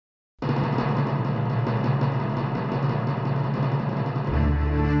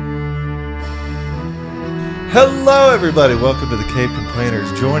Hello, everybody. Welcome to the Cave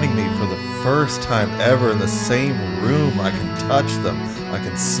Complainers. Joining me for the first time ever in the same room. I can touch them. I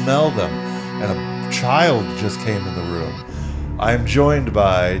can smell them. And a child just came in the room. I am joined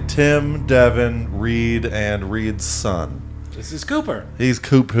by Tim, Devin, Reed, and Reed's son. This is Cooper. He's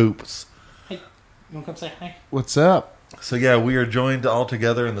Coop Hoops. Hey, you want to come say hi? What's up? So yeah, we are joined all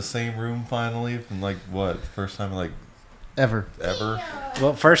together in the same room finally. From first time Ever.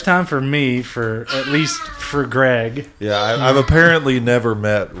 Well, first time for me, at least for Greg. Yeah, I've apparently never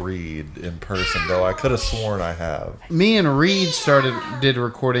met Reed in person, though I could have sworn I have. Me and Reed did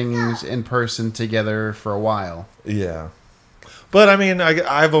recordings in person together for a while. Yeah. But I mean,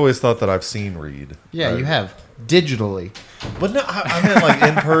 I've always thought that I've seen Reed. Yeah, you have. Digitally. But no, I meant like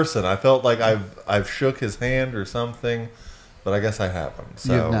in person. I felt like I've shook his hand or something, but I guess I haven't.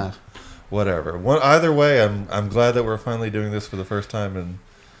 So You have not. Whatever. Either way, I'm glad that we're finally doing this for the first time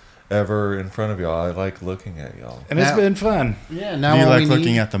ever in front of y'all. I like looking at y'all. And it's been fun. Yeah, Now you like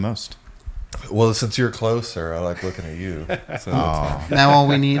looking at the most? Well, since you're closer, I like looking at you. So Now all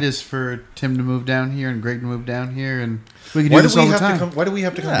we need is for Tim to move down here and Greg to move down here, and we can do this all the time. Why do we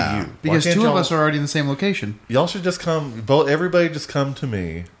have to come to you? Because Why can't two of y'all- us are already in the same location. Y'all should just come. Everybody just come to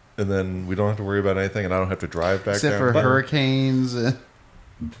me, and then we don't have to worry about anything, and I don't have to drive back Except down. for hurricanes.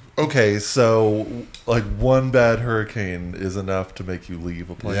 Okay, so like one bad hurricane is enough to make you leave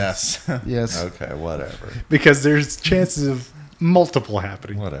a place. Yes. Yes. Okay, whatever. Because there's chances of multiple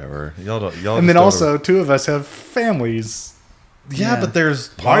happening. Whatever. Y'all And then also, two of us have families. Yeah, but there's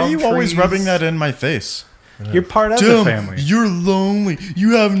Why are palm you always trees. rubbing that in my face? You're part of the Tim, family. you're lonely.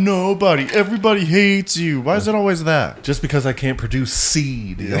 You have nobody. Everybody hates you. Why is it always that? Just because I can't produce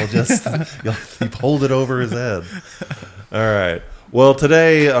seed, y'all keep hold it over his head. All right. Well,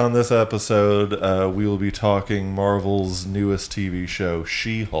 today on this episode, we will be talking Marvel's newest TV show,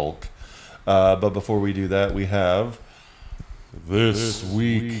 She-Hulk. But before we do that, we have This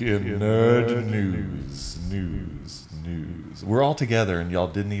Week in Nerd News. We're all together, and y'all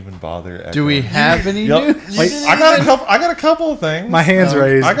didn't even bother. Do we echoing. have any Y'all- news? Like, I got a couple of things. My hand's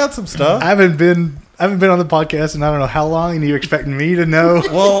raised. I got some stuff. I haven't been on the podcast in I don't know how long, and you expecting me to know?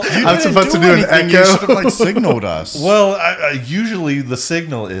 Well, I'm supposed to do an anything. You echo. should have signaled us. Well, usually the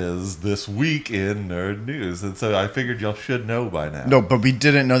signal is This Week in Nerd News, and so I figured y'all should know by now. No, but we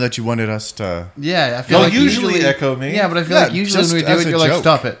didn't know that you wanted us to. Yeah, I feel Y'all like usually echo me. Yeah, but I feel Yeah, like usually when we just do as it, a you're like, joke.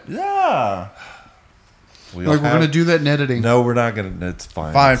 stop it. Yeah. We Like, all we're have- going to do that in editing. No, we're not gonna. It's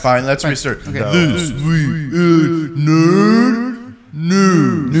fine. Fine. Let's restart. Okay. No. This week in nerd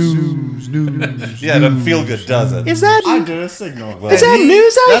news. News. Yeah, it doesn't feel good, does it? Is that I did a signal. Well, Is that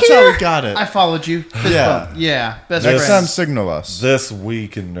news out That's here? how we got it. I followed you. Fist Yeah. bump. Yeah. Best Next time, friends. signal us. This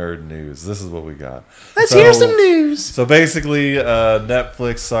Week in Nerd News. This is what we got. Let's hear some news. So basically,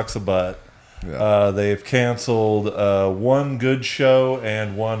 Netflix sucks a butt. Yeah. They've canceled one good show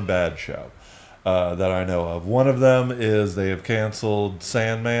and one bad show that I know of. One of them is they have canceled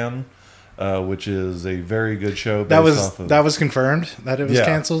Sandman, which is a very good show. That based off was confirmed that it was Yeah.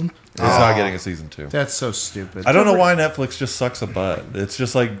 canceled. It's not getting a season 2. That's so stupid. I don't know why Netflix just sucks a butt. It's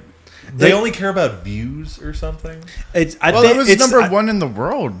just like they only care about views or something. It was number one in the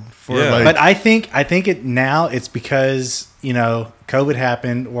world for Yeah. like. But I think it's because COVID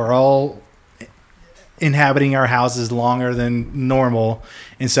happened. We're all inhabiting our houses longer than normal,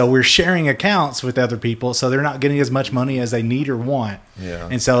 and so we're sharing accounts with other people, so they're not getting as much money as they need or want. Yeah.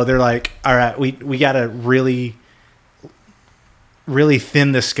 And so they're like, all right, we got to really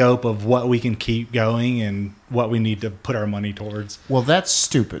thin the scope of what we can keep going and what we need to put our money towards. Well, that's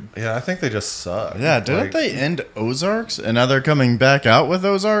stupid. Yeah, I think they just suck. Yeah, didn't Like, they end Ozarks and now they're coming back out with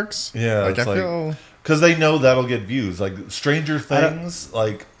Ozarks? Yeah, like it's I feel. because they know that'll get views. Like Stranger Things,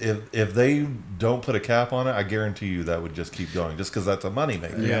 like if they don't put a cap on it, I guarantee you that would just keep going, just because that's a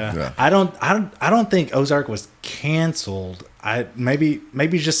moneymaker. Yeah. I don't think Ozark was canceled. Maybe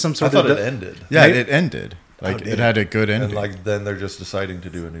just some I sort thought of it ended, Yeah, Maybe- it ended. Like did it it? had a good ending. and like then they're just deciding to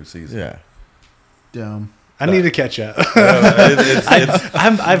do a new season. yeah. Dumb. I need to catch up. It's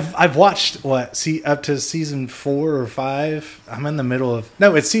I've watched up to season 4 or 5. I'm in the middle of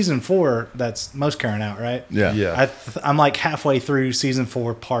it's season 4 that's most current out, right? Yeah. yeah. I'm like halfway through season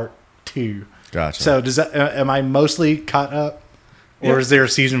 4 part 2. Gotcha. So am I mostly caught up, or Yeah. is there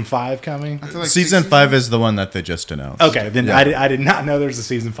season 5 coming? I feel like Season 5 is the one that they just announced. Okay, then Yeah. I did not know there's a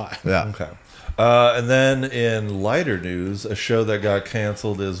season 5. Yeah. Okay. And then in lighter news, a show that got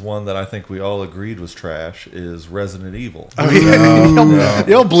canceled is one that I think we all agreed was trash, is Resident Evil. Oh, yeah.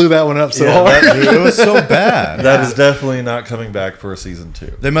 Y'all blew that one up so Yeah, hard. that- It was so bad. That is definitely not coming back for a season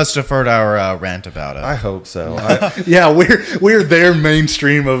 2. They must have heard our rant about it. I hope so. Yeah, we're their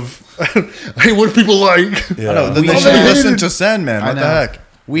mainstream of. Hey, what do people like? Yeah. I know, then We- they Oh, should they listen hated- to Sandman. I What the know. heck?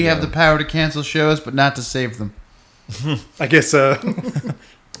 We have the power to cancel shows, but not to save them. I guess.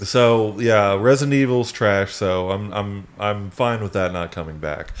 So yeah, Resident Evil's trash. So I'm fine with that not coming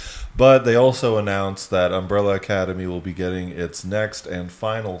back. But they also announced that Umbrella Academy will be getting its next and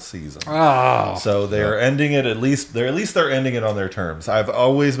final season. Oh, So they are ending it they're ending it on their terms. I've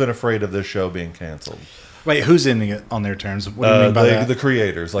always been afraid of this show being canceled. wait, who's ending it on their terms? What do you mean by that? The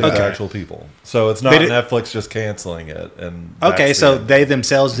creators, like the Okay. actual people. So it's not They did- Netflix just canceling it. And Okay, that's so the end. they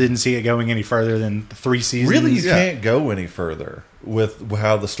themselves didn't see it going any further than 3 seasons. really you Yeah. can't go any further with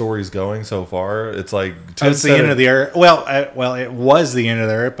how the story's going so far. It's like It's the end of the earth. Well, it was the end of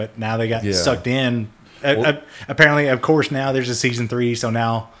the earth, but now they got Yeah. sucked in. Well- Apparently, of course, now there's a season 3, so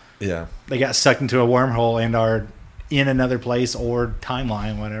now yeah. they got sucked into a wormhole and are in another place or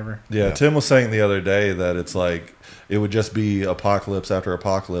timeline, whatever. Yeah, Yeah. Tim was saying the other day that it's like it would just be apocalypse after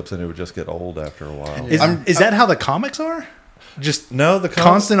apocalypse, and it would just get old after a while. Is that how the comics are? Just No, the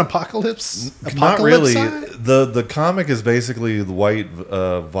constant apocalypse? not really. Apocalypse? The comic is basically the white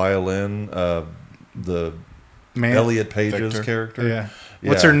violin, the Man. Elliot Page's Victor. character. Yeah.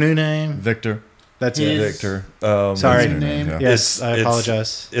 What's Yeah. her new name? Victor. That's His- it. Victor. Sorry. His name? Yeah. Yes, It's- I it's-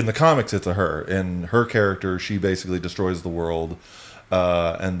 apologize. In the comics, it's a her. In her character, she basically destroys the world,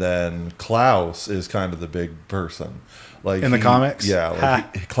 and then Klaus is kind of the big person. Like In the comics? yeah.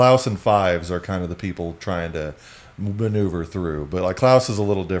 Like Klaus and Fives are kind of the people trying to maneuver through, but like Klaus is a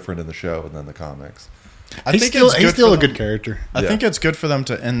little different in the show than the comics. I He's think still, it's he's good still for a them- good character. I Yeah. think it's good for them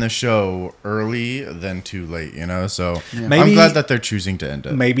to end the show early than too late, you know? So I'm Maybe- glad that they're choosing to end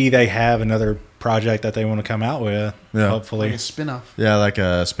it. Maybe they have another project that they want to come out with. Yeah. Hopefully. Like a spin-off. Yeah, like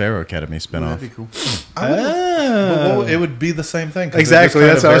a Sparrow Academy spinoff. That'd be cool. Well, it would be the same thing. 'cause they're Exactly,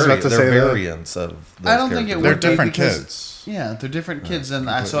 just that's what I was kind about of to say, They're that. variants of. Those I don't think it characters. They're would be different because- kids. Yeah, they're different kids,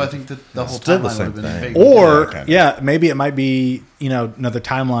 and so I think that the whole Still the timeline same would have been thing. big. Or, Yeah, kinda. yeah, maybe it might be, another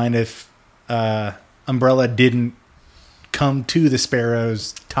timeline if Umbrella didn't come to the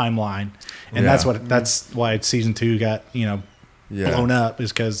Sparrows timeline. And Yeah. that's why season 2 got, Yeah. blown up,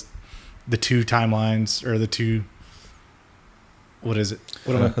 is because the two timelines, or the two, what is it?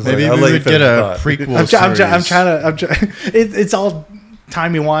 What am I? I was Maybe like, I'll we let you would get finish a the thought. prequel I'm series. trying to. It's all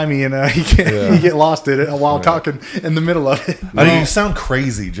timey-wimey, and Yeah. you get lost in it while talking in the middle of it. I mean, you sound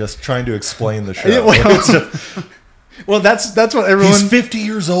crazy just trying to explain the show. Yeah, well, that's what everyone. He's 50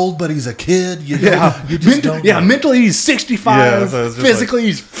 years old, but he's a kid. You know, you just don't know. mentally he's 65. Yeah, so it's just physically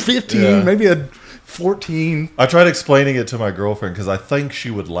he's 15, Yeah. maybe a 14. I tried explaining it to my girlfriend because I think she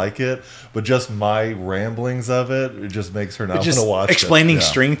would like it, but just my ramblings of it just makes her not want Just to watch explaining it.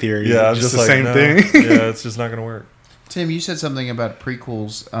 string theory. Yeah, I'm just just the like, same no. thing. Yeah, it's just not going to work. Tim, you said something about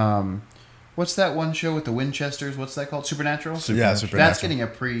prequels. What's that one show with the Winchesters? What's that called? Supernatural? Yeah, That's Supernatural. getting a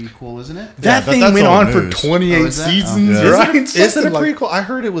prequel, isn't it? That but thing that's went old on for news. 28 Oh, is that? seasons, Yeah. right? Is it a Something like- prequel? I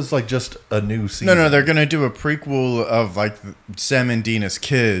heard it was like just a new season. No, they're gonna do a prequel of like Sam and Dean as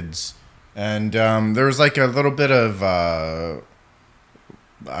kids, and there was like a little bit of I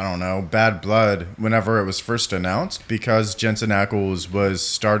don't know, bad blood whenever it was first announced because Jensen Ackles was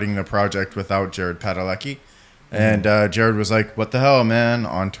starting the project without Jared Padalecki, and Jared was like, "What the hell, man?"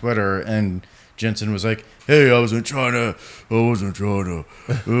 on Twitter, and Jensen was like, "Hey, I wasn't trying to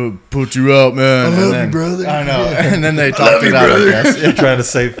put you out, man." I love then, you, brother. I know, and then they talked it out, I guess. You're trying to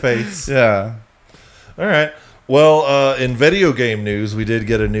save face. Yeah. All right. Well, in video game news, we did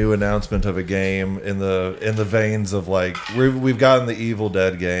get a new announcement of a game in the veins of like we've gotten the Evil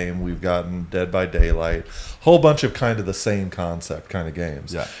Dead game, we've gotten Dead by Daylight, whole bunch of kind of the same concept kind of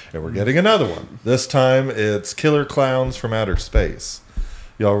games. Yeah. And we're getting another one. This time it's Killer Clowns from Outer Space.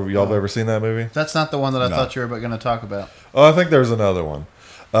 Y'all have ever seen that movie? That's not the one that I No. thought you were going to talk about. Oh, I think there's another one.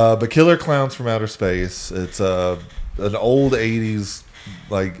 But Killer Clowns from Outer Space. It's an old 80s,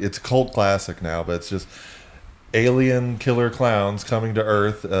 like it's a cult classic now, but it's just alien killer clowns coming to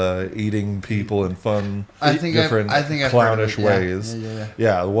Earth, eating people in fun, I think different I've heard of clownish it, yeah. ways. Yeah.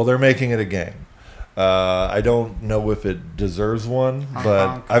 Yeah, well, they're making it a game. I don't know if it deserves one, but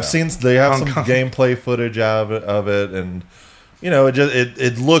Honk. I've seen they have Honk, some honk. gameplay footage of it, and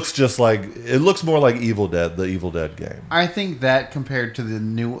it looks just like it looks more like Evil Dead, the Evil Dead game. I think that compared to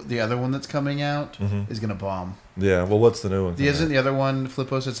the other one that's coming out is gonna bomb. Yeah. Well, what's the new one? Isn't the other one?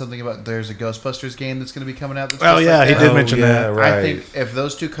 Flippo said something about there's a Ghostbusters game that's going to be coming out. That's Oh just yeah, like he that. did mention that. Right. I think if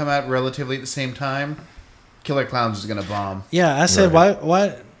those two come out relatively at the same time, Killer Clowns is going to bomb. Yeah, I said Right.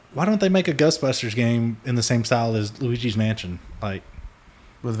 why don't they make a Ghostbusters game in the same style as Luigi's Mansion? Like,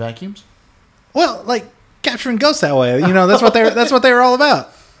 With vacuums? well, like capturing ghosts that way. That's what they were all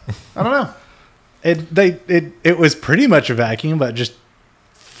about. I don't know. It was pretty much a vacuum, but just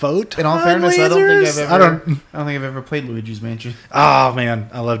photon. In all fairness, I don't lasers? think I don't. think I've ever played Luigi's Mansion. Oh man,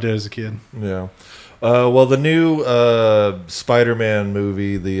 I loved it as a kid. Yeah. Well, the new Spider-Man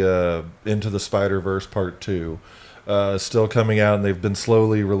movie, the Into the Spider-Verse Part 2, is still coming out, and they've been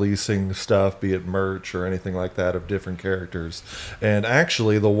slowly releasing stuff, be it merch or anything like that, of different characters. And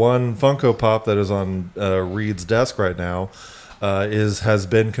actually, the one Funko Pop that is on Reed's desk right now has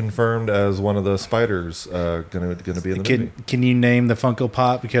been confirmed as one of the spiders going to be in the movie. Can you name the Funko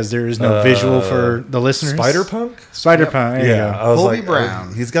Pop because there is no visual for the listeners? Spider-Punk? Spider-Punk. There you Yeah, go. I was Colby like,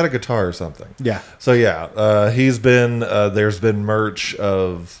 Brown. he's got a guitar or something. Yeah. So yeah, he's been. There's been merch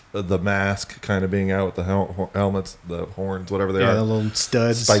of the mask kind of being out with the helmets, the horns, whatever they Yeah, are, the little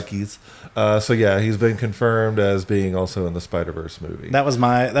studs. spikies. So yeah, he's been confirmed as being also in the Spider-Verse movie. That was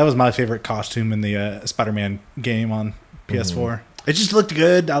my favorite costume in the Spider-Man game on PS4. It just looked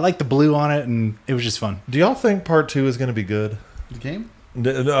good. I liked the blue on it, and it was just fun. Do y'all think Part 2 is going to be good? The game?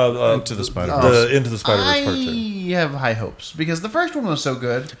 Into the Spider-Verse. Into the Spider-Verse Part 2. I have high hopes because the first one was so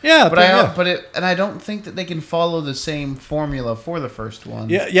good. Yeah, but I don't think that they can follow the same formula for the first one.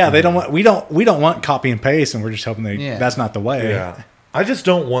 Yeah. They don't want. We don't want copy and paste, and we're just hoping that's not the way. Yeah. I just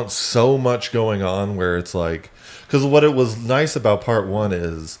don't want so much going on where it's like, because what it was nice about Part 1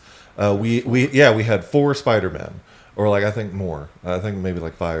 is we had 4 Spider-Men. Or like I think more. I think maybe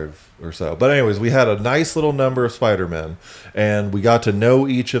like 5 or so. But anyways, we had a nice little number of Spider-Men, and we got to know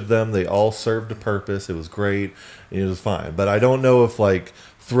each of them. They all served a purpose. It was great. It was fine. But I don't know if like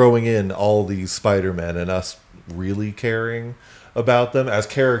throwing in all these Spider-Men and us really caring about them as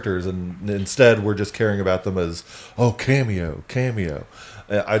characters, and instead we're just caring about them as cameo.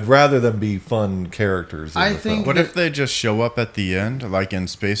 I'd rather them be fun characters. I think. What if they just show up at the end, like in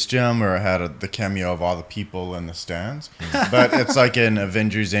Space Jam, where it had the cameo of all the people in the stands? But it's like an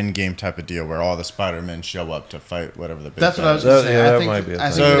Avengers Endgame type of deal, where all the Spider-Men show up to fight whatever the big That's what I was bad going to say. Yeah, I that think, might be a I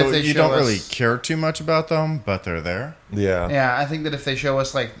thing. think that So if they you show don't really us- care too much about them, but they're there. Yeah. Yeah, I think that if they show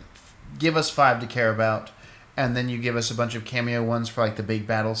us give us 5 to care about, and then you give us a bunch of cameo ones for like the big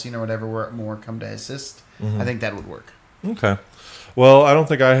battle scene or whatever, where more come to assist. I think that would work. Okay. Well, I don't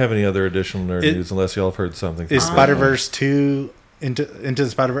think I have any other additional nerd news unless y'all have heard something. Is from Spider-Verse 2 into the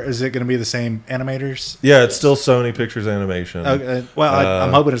Spider-Verse? Is it going to be the same animators? Yeah, it's still Sony Pictures Animation. Okay. Well,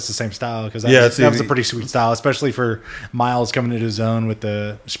 I'm hoping it's the same style because that was a pretty sweet style, especially for Miles coming into his own with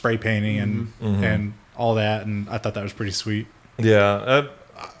the spray painting and all that. And I thought that was pretty sweet. Yeah,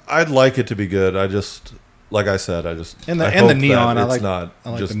 I'd like it to be good. I just, like I said, I hope the neon. that I like it's not I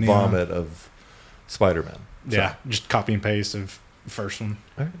like just the neon. vomit of Spider-Man. So, Yeah, just copy and paste of the first one.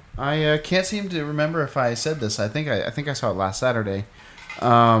 I can't seem to remember if I said this. I think I saw it last Saturday.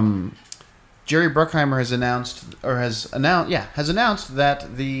 Jerry Bruckheimer has announced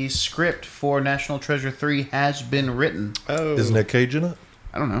that the script for National Treasure 3 has been written. Oh, Is Nick Cage in it?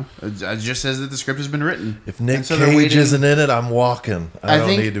 I don't know. It just says that the script has been written. If Nick And so they're Cage waiting- isn't in it, I'm walking. I don't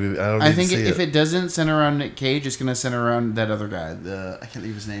think- need to be. I don't I need think to see if it. it doesn't center around Nick Cage, it's going to center around that other guy. I can't think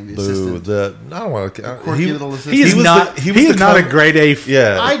of his name. The Boo, assistant. I don't want to. Quirky little assistant. he is was not. the- He, he was is the not a com- grade A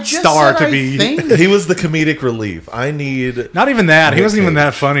Yeah, I just star said to I be. think. he was the comedic relief. I need. Not even that. He Nick wasn't even Cage.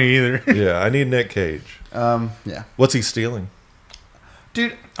 that funny either. Yeah, I need Nick Cage. Yeah. What's he stealing?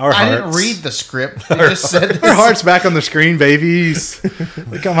 Dude, Our I didn't hearts. read the script. It just said Her this. heart's back on the screen, babies.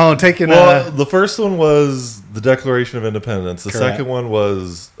 Come on, taking. Well, the first one was the Declaration of Independence. The Correct. second one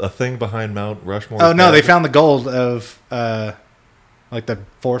was a thing behind Mount Rushmore. oh no, they found the gold of like the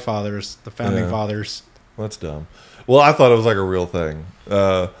forefathers, the founding Yeah. fathers. That's dumb. Well, I thought it was like a real thing.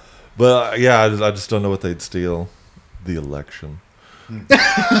 But yeah, I just don't know what they'd steal. The election.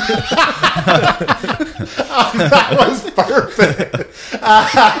 That was perfect.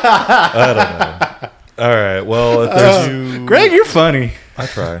 I don't know. All right. Well, if there's Greg, you're funny. I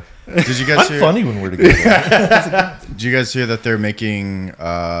try. Did you guys I'm hear? funny when we're together. Did you guys hear that they're making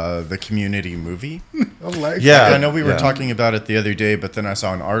the Community movie? Yeah, I know we were yeah. talking about it the other day, but then I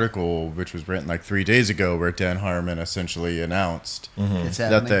saw an article which was written like 3 days ago where Dan Harmon essentially announced It's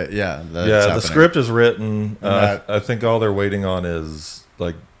that happening. that it's Yeah, the happening. script is written. that- I think all they're waiting on is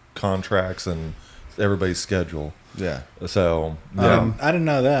like contracts and everybody's schedule. Yeah. So yeah, I didn't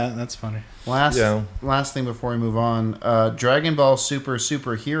know that. That's funny. Last thing before we move on, Dragon Ball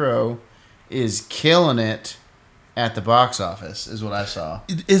Superhero is killing it at the box office, is what I saw.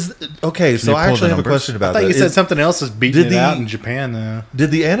 is okay. So you I pull actually the have a numbers? question I about thought that. you said something else is beating did it out the- in Japan, though.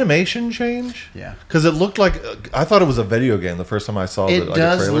 Did the animation change? Yeah. Because it looked like I thought it was a video game the first time I saw It like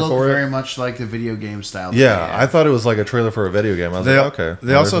does a trailer look for very it. much like the video game style. Yeah, I thought it was like a trailer for a video game. I was They, like, okay.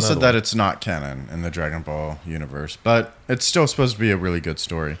 they well, also there's said another that it's not canon in the Dragon Ball universe, but it's still supposed to be a really good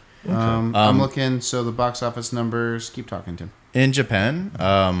story. I'm looking. So the box office numbers. Keep talking, Tim. In Japan,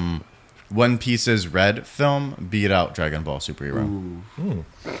 One Piece's Red film beat out Dragon Ball Superhero.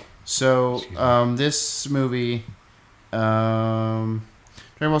 So this movie, Dragon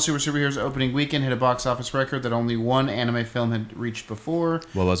Ball Superhero's opening weekend hit a box office record that only one anime film had reached before.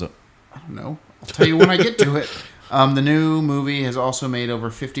 What was it? I don't know. I'll tell you when I get to it. The new movie has also made over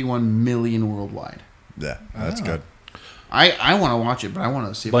 51 million worldwide. Yeah, that's good. I want to watch it, but I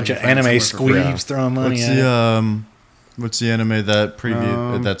want to see A bunch of anime squeebs throwing money What's at it. what's the anime that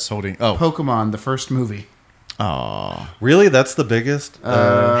preview that's holding? Oh, Pokemon, the first movie. Aw. Really, that's the biggest.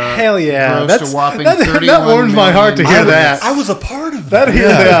 Hell yeah. grossed That's, a whopping that 31 warms my heart to hear million. that. I was a part of that. That is,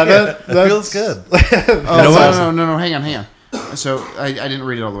 yeah, that feels good. No, hang on. So I didn't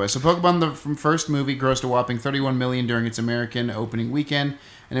read it all the way. So Pokemon, the first movie, grossed a whopping 31 million during its American opening weekend,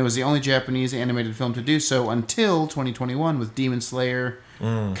 and it was the only Japanese animated film to do so until 2021 with Demon Slayer.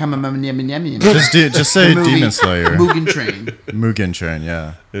 Just say Demon Slayer. Mugen Train. Mugen Train,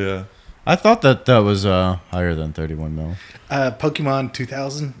 yeah. Yeah. I thought that was higher than 31 mil. Pokemon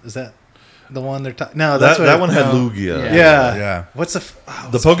 2000, is that the one they're talking? No, that's That one had no. Lugia. Yeah. Yeah. What's the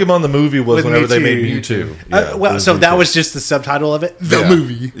The Pokemon the movie was With whenever they Mewtwo. made Mewtwo. Yeah, well, it so that Mewtwo. was just the subtitle of it. The Yeah.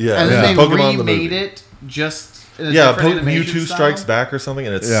 movie. Yeah, And then Pokemon they the remade movie. it just in a Yeah, different animation Mewtwo style. Strikes Back or something,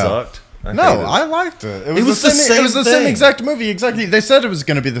 and it Yeah. sucked. I No, hated it. I liked it. It was the same It was the same thing. exact movie. Exactly. They said it was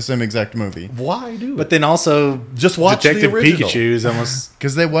going to be the same exact movie Why do But then also Just watch the Detective original. Pikachu is almost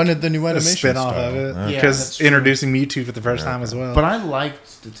because they wanted the new a animation spin off style. of it Yeah, because that's true. introducing Mewtwo for the first time as well. But I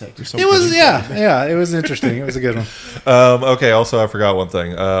liked Detective. it was it was interesting. It was a good one. Okay, also, I forgot one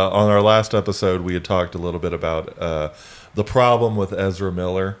thing. On our last episode, we had talked a little bit about the problem with Ezra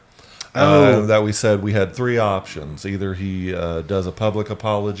Miller. That we said we had three options. Either he does a public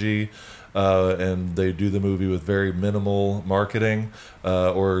apology and they do the movie with very minimal marketing,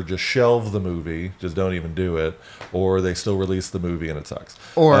 or just shelve the movie, just don't even do it, or they still release the movie and it sucks.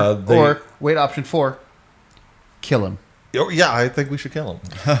 Or wait, option 4, kill him. Yeah, I think we should kill him.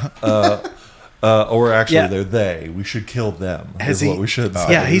 Or actually, Yeah. they're they. We should kill them. Has is what he- we should say.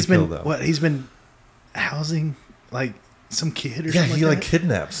 Yeah, We he's kill been them. he's been housing like some kid or Yeah, something. he like like that?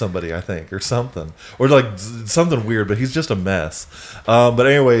 kidnapped somebody, I think, or something, or like something weird. But he's just a mess. But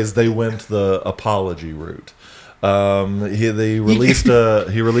anyways, they went the apology route. They released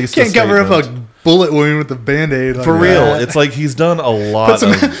he released Can't a cover up statement. a bullet wound with a band-aid. Like For real. that. It's like he's done a lot Put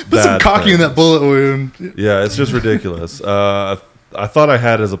some, of put some bad caulking in things. that bullet wound. Yeah, it's just ridiculous. I thought I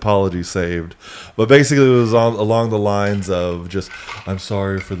had his apology saved, but basically it was along the lines of just, I'm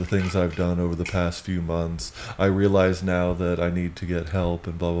sorry for the things I've done over the past few months. I realize now that I need to get help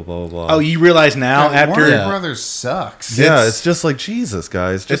and blah, blah, blah, blah. Oh, you realize now God, after Warner Yeah. Brothers sucks. yeah, it's just like, Jesus,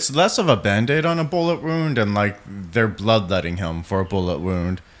 guys. Just, It's less of a band-aid on a bullet wound and like they're bloodletting him for a bullet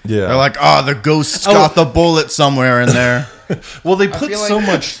wound. Yeah. They're like, the ghost Oh. got the bullet somewhere in there. well, they put feel like- so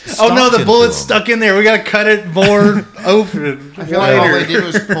much Oh no, stock the into bullet's him. stuck in there. We gotta cut it more open. I feel like all wider. they did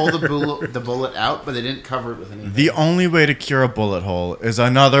was pull the bullet out, but they didn't cover it with anything. The only way to cure a bullet hole is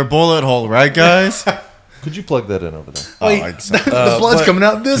another bullet hole, right, guys? Could you plug that in over there? Wait, I'd- the blood's but- coming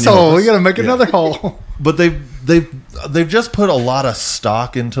out this Can you hole. help We us? gotta make Yeah. another hole. But they've just put a lot of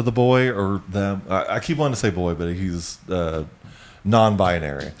stock into the boy or them. I keep wanting to say boy, but he's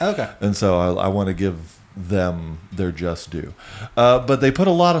non-binary. Okay. And so I want to give them their just due. But they put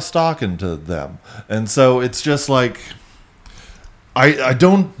a lot of stock into them. And so it's just like, I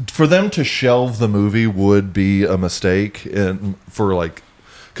don't, for them to shelve the movie would be a mistake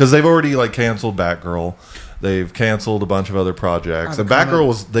because they've already like canceled Batgirl. They've canceled a bunch of other projects. I have And a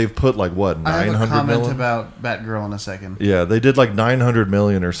Batgirl comment. they've put like what, I have a 900 comment million? about Batgirl in a second. Yeah, they did like 900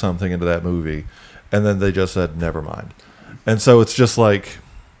 million or something into that movie, and then they just said never mind. And so it's just like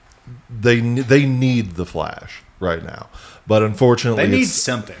they need the Flash right now, but unfortunately, They need it's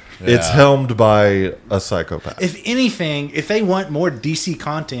something. it's Yeah. helmed by a psychopath. If anything, if they want more DC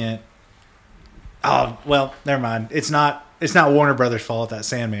content, oh well, never mind. It's not Warner Brothers' fault that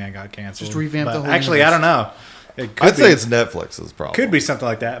Sandman got canceled. Just revamp the But whole actually, universe. I don't know. It could I'd be, say it's Netflix's problem. could be something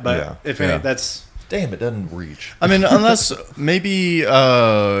like that. But Yeah. if Yeah. any, that's Damn, it doesn't reach. I mean, unless maybe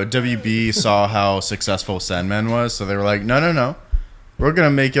WB saw how successful Sandman was, so they were like, no. We're going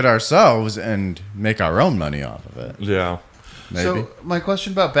to make it ourselves and make our own money off of it. Yeah. Maybe. So my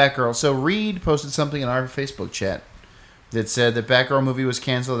question about Batgirl. So Reed posted something in our Facebook chat that said that Batgirl movie was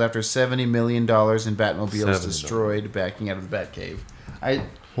canceled after $70 million in Batmobiles destroyed backing out of the Batcave.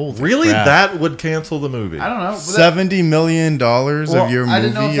 Really? crap. That would cancel the movie? I don't know. $70 million of your movie? I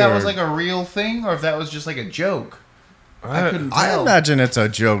didn't know if that was or- like a real thing or if that was just like a joke. I couldn't I tell. imagine it's a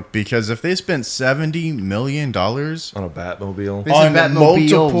joke because if they spent $70 million On a Batmobile? They said on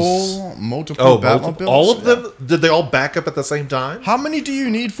Batmobiles. multiple Batmobiles, all of them? Did they all back up at the same time? How many do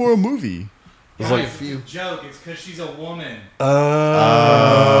you need for a movie? It's like a few. Joke. It's because she's a woman.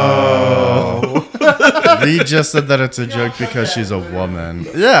 Reed just said that it's a joke because she's a woman.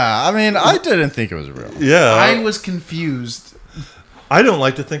 Yeah, I mean, I didn't think it was real. Yeah. I was confused. I don't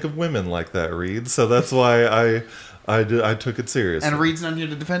like to think of women like that, Reed. So that's why I took it seriously. And Reed's not here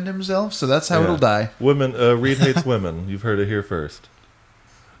to defend himself, so that's how Yeah. it'll die. Women. Reed hates women. You've heard it here first.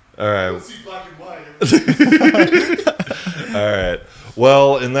 All right. See black and white. All right.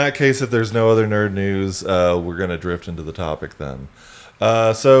 Well, in that case, if there's no other nerd news, we're going to drift into the topic then.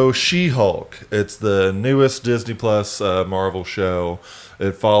 So, She-Hulk. It's the newest Disney Plus Marvel show.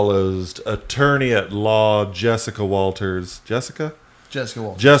 It follows attorney at law Jessica Walters. Jessica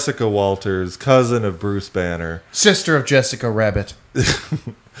Walters, cousin of Bruce Banner. Sister of Jessica Rabbit.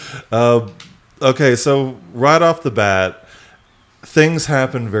 Okay, so right off the bat, things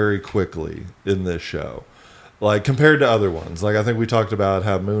happen very quickly in this show. Like, compared to other ones. Like, I think we talked about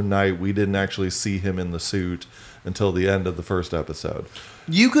how Moon Knight, we didn't actually see him in the suit until the end of the first episode.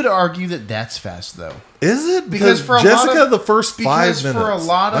 You could argue that that's fast, though. Is it? Because for a Jessica, lot of, the first 5 minutes. for a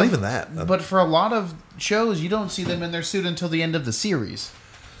lot of, not even that. But for a lot of shows, you don't see them in their suit until the end of the series.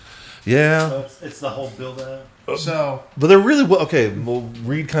 Yeah. It's the whole build-up. So But there really okay. Well,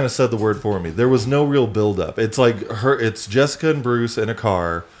 Reed kind of said the word for me. There was no real build-up. It's like it's Jessica and Bruce in a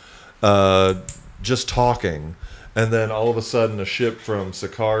car, just talking, and then all of a sudden a ship from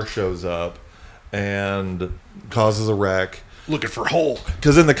Sakaar shows up and causes a wreck. Looking for Hulk.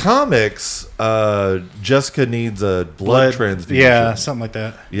 Because in the comics, Jessica needs a blood transfusion. Yeah, something like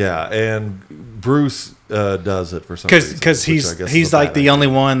that. Yeah, and Bruce does it for some reason. Because which I guess is he's a like bad the idea. only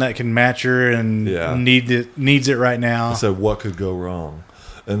one that can match her and Yeah. needs it right now. So what could go wrong?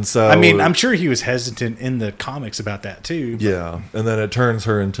 And so I mean, I'm sure he was hesitant in the comics about that too. yeah, and then it turns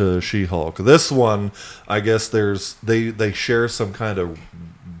her into She-Hulk. This one, I guess they share some kind of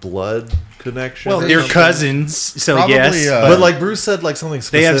blood connection. Well, or they're something. cousins, so Probably, yes. But like Bruce said, like something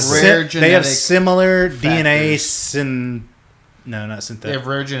they have specific. Rare they have genetic similar DNA. factors. No, not they have synthetic.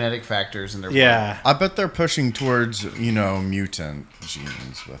 rare genetic factors in their blood. Yeah, I bet they're pushing towards, mutant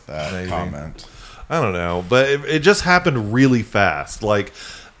genes with that Maybe. comment. I don't know, but it just happened really fast. Like,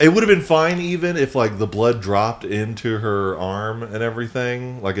 it would have been fine even if like the blood dropped into her arm and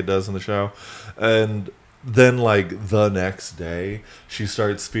everything, like it does in the show, and then like the next day she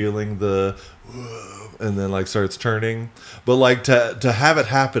starts feeling the, and then like starts turning. But like to have it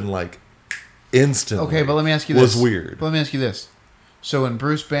happen like instantly. Okay, but let me ask you this. Was weird. But let me ask you this. So when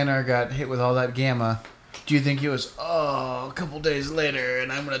Bruce Banner got hit with all that gamma, do you think it was, a couple days later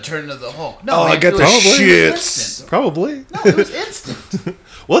and I'm going to turn into the Hulk? No, Oh, I man, got it the was shits. instant. Probably. No, it was instant.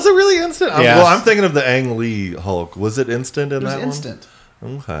 Was it really instant? Yeah. Well, I'm thinking of the Ang Lee Hulk. Was it instant in It was that instant.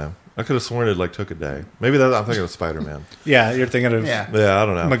 one? Okay. I could have sworn it like took a day. Maybe that I'm thinking of Spider-Man. yeah. You're thinking of Yeah. Yeah, I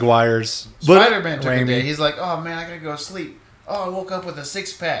don't know. McGuire's. But- Spider-Man took a Raimi. day. He's like, oh man, I got to go to sleep. Oh, I woke up with a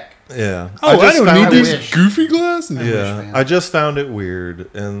 6-pack. Yeah. Oh, I don't need these these goofy glasses. Yeah, man. I just found it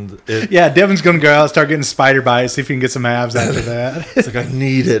weird, and Yeah, Devin's gonna go out and start getting spider bites, see if he can get some abs after that. it's like I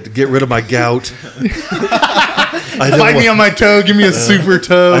need it. Get rit of my gout. I don't Bite me want, on my toe, give me a super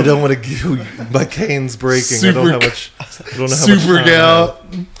toe. I don't want to give my cane's breaking. I don't Super have much. I don't know how much super time I gout.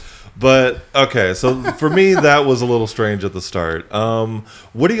 have. But okay, so for me that was a little strange at the start.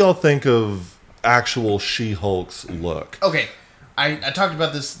 What do y'all think of actual She-Hulk's look? Okay, I talked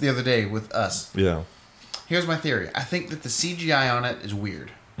about this the other day with us. Yeah. Here's my theory. I think that the CGI on it is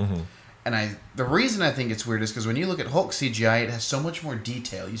weird. And the reason I think it's weird is because when you look at Hulk CGI, it has so much more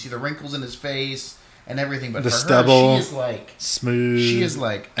detail. You see the wrinkles in his face and everything. But The for stubble. her, Smooth. she is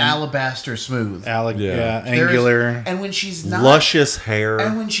like alabaster smooth. Yeah, Yeah. There's- angular. And when she's not, Luscious hair.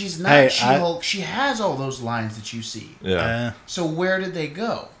 and when she's not Hey, She-Hulk, she has all those lines that you see. Yeah. So where did they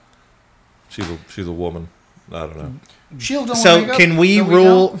go? She's a woman. I don't know. Shield don't So wake up? can we No,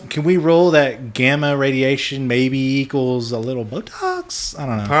 rule? don't? Can we rule that gamma radiation maybe equals a little Botox? I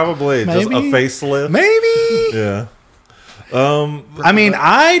don't know. Probably just a Maybe. facelift. Maybe. Yeah. I mean,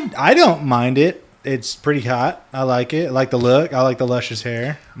 I don't mind it. It's pretty hot. I like it. I like the look. I like the luscious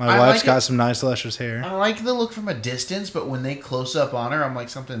hair. My I wife's like got it. some nice luscious hair. I like the look from a distance, but when they close up on her, I'm like,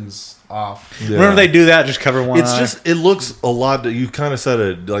 something's off. Yeah. Whenever they do that, just cover one It's eye. just, it looks a lot, you kind of said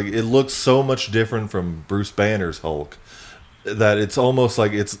it, like, it looks so much different from Bruce Banner's Hulk that it's almost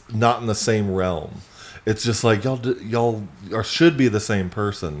like it's not in the same realm. It's just like, y'all should be the same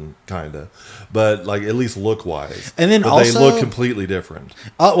person, kind of. But, like, at least look-wise. And then but also- they look completely different.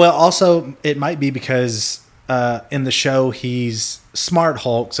 Well, also, it might be because in the show he's Smart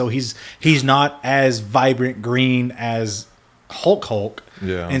Hulk, so he's not as vibrant green as Hulk.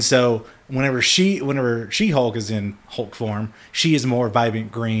 Yeah. And so whenever She-Hulk is in Hulk form, she is more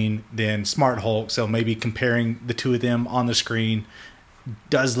vibrant green than Smart Hulk. So maybe comparing the two of them on the screen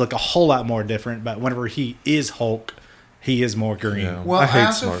does look a whole lot more different. But whenever he is Hulk, he is more green. Yeah. Well, I I, hate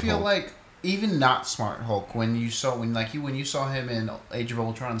also Smart feel Hulk. like even not Smart Hulk, when you saw him in Age of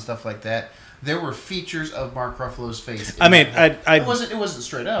Ultron and stuff like that, there were features of Mark Ruffalo's face. I mean, it wasn't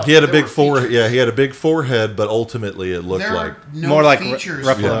straight up. He had a There big were forehead. features. Yeah, he had a big forehead, but ultimately it looked There like... are no More like features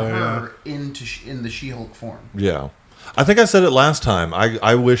Ruffalo, for her in the She-Hulk form. Yeah. I think I said it last time.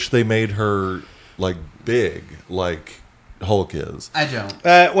 I wish they made her, like, big, like Hulk is. I don't.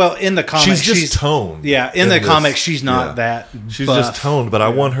 Well, in the comics, She's just toned. Yeah, in the this. comics, she's not Yeah. that. She's buff. just toned, but I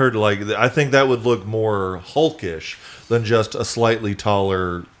want her to, like, I think that would look more Hulkish than just a slightly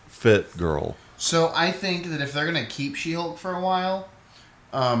taller, fit girl. So I think that if they're going to keep She-Hulk for a while,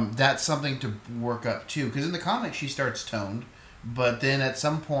 that's something to work up too. Because in the comics, she starts toned. But then at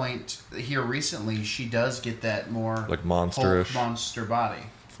some point here recently, she does get that more Like monsterish. Hulk monster body.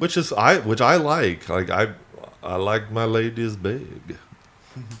 Which I like. Like, I like my ladies big.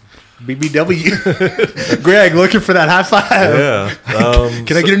 BBW. Greg, looking for that high five. Yeah.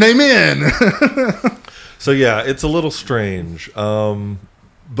 Can I get her name in? So yeah, it's a little strange.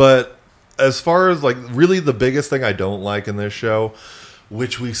 But as far as, like, really the biggest thing I don't like in this show,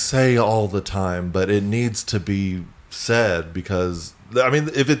 which we say all the time, but it needs to be said because, I mean,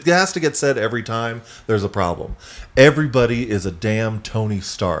 if it has to get said every time, there's a problem. Everybody is a damn Tony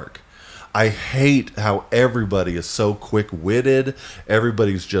Stark. I hate how everybody is so quick-witted.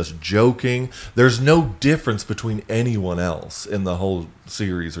 Everybody's just joking. There's no difference between anyone else in the whole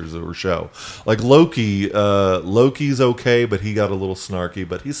series or show. Like Loki's okay, but he got a little snarky,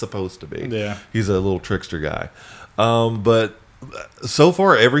 but he's supposed to be. Yeah. He's a little trickster guy. But so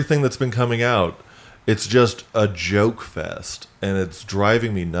far, everything that's been coming out, it's just a joke fest, and it's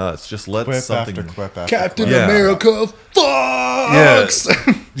driving me nuts. Just let Quip something... after quip after Captain quip. Yeah. America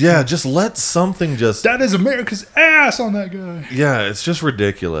fucks. Yeah, just let something just... That is America's ass on that guy. Yeah, it's just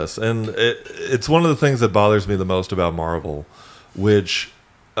ridiculous, and it's one of the things that bothers me the most about Marvel, which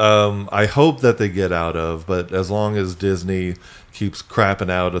I hope that they get out of. But as long as Disney keeps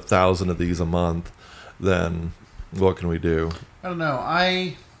crapping out 1,000 of these a month, then what can we do? I don't know.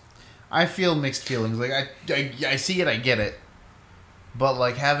 I feel mixed feelings. Like I see it, I get it, but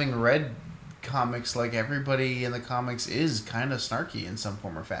like having read comics, like everybody in the comics is kind of snarky in some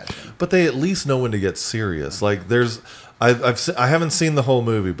form or fashion. But they at least know when to get serious. Like I haven't seen the whole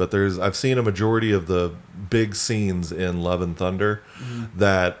movie, but I've seen a majority of the big scenes in Love and Thunder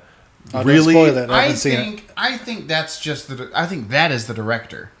that Oh, really... don't spoil it. I haven't seen it. I think that's just I think that is the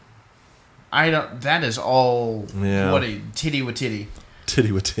director. I don't. That is all. Yeah. What a titty with titty.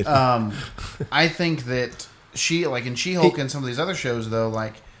 Titty with titty. I think that in She-Hulk and some of these other shows though,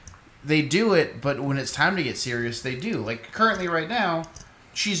 like they do it, but when it's time to get serious, they do. Like currently, right now,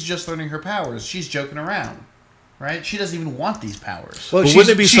 she's just learning her powers. She's joking around, right? She doesn't even want these powers. Well, But she's,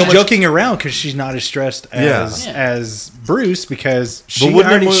 wouldn't it be so she's much- joking around because she's not as stressed as Yeah. as Bruce because she wouldn't it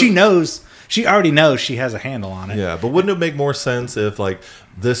already mo- she already knows she has a handle on it. Yeah, but wouldn't it make more sense if, like,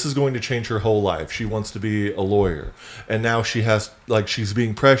 this is going to change her whole life? She wants to be a lawyer, and now she's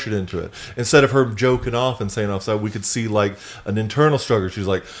being pressured into it. Instead of her joking off and saying offside, we could see, like, an internal struggle. She's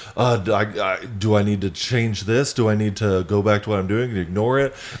like, do I need to change this? Do I need to go back to what I'm doing and ignore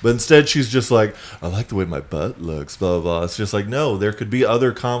it? But instead, she's just like, I like the way my butt looks, blah, blah, blah. It's just like, no, there could be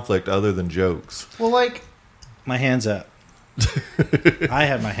other conflict other than jokes. Well, like, My hand's up. I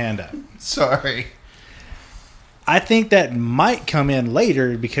have my hand up. sorry. I think that might come in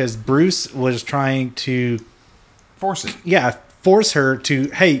later because Bruce was trying to Force it. force her to,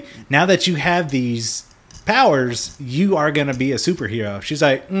 hey, now that you have these powers, you are going to be a superhero. She's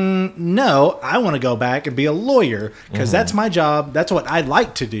like, no, I want to go back and be a lawyer because that's my job. That's what I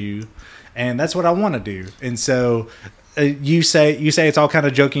like to do, and that's what I want to do. And so you say it's all kind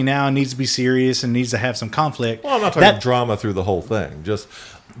of joking now and needs to be serious and needs to have some conflict. Well, I'm not talking drama through the whole thing. Just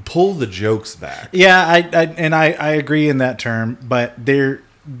pull the jokes back. Yeah, I agree in that term, but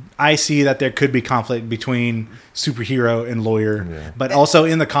I see that there could be conflict between superhero and lawyer, Yeah. but also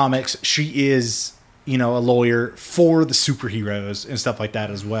in the comics, she is, a lawyer for the superheroes and stuff like that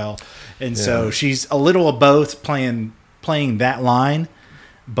as well. And so Yeah. she's a little of both playing that line,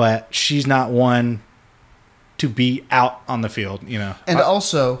 but she's not one to be out on the field, And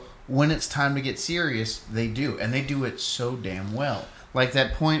also, when it's time to get serious, they do, and they do it so damn well. Like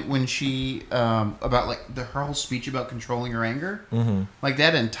that point when she about like her whole speech about controlling her anger, like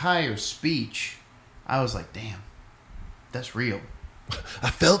that entire speech, I was like, damn, that's real. I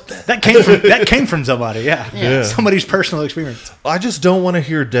felt that. That came from somebody, yeah. Yeah. Somebody's personal experience. I just don't want to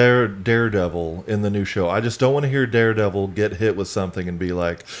hear Daredevil in the new show. I just don't want to hear Daredevil get hit with something and be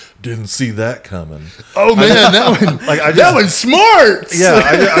like, "Didn't see that coming." Oh man, that one, Like I just, that one's smart.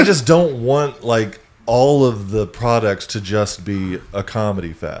 yeah, I just don't want like all of the products to just be a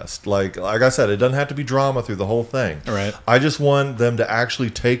comedy fest. Like I said, it doesn't have to be drama through the whole thing. Right. I just want them to actually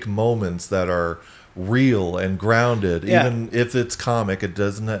take moments that are real and grounded, Yeah. even if it's comic. It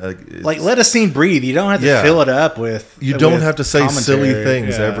doesn't Like, let a scene breathe. You don't have to Yeah. fill it up with. you don't with have to say silly commentary.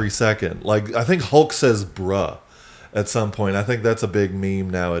 things Yeah. every second. Like I think Hulk says "bruh" at some point. I think that's a big meme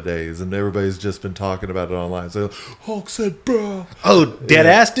nowadays, and everybody's just been talking about it online. So Hulk said "bruh." Oh, dead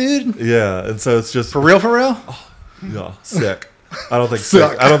ass, dude. Yeah, and so it's just For real, for real. yeah, sick. I don't think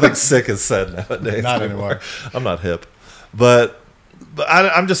sick. I don't think sick is said nowadays. Not anymore. I'm not hip, but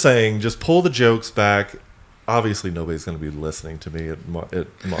I'm just saying, just pull the jokes back. Obviously, nobody's going to be listening to me at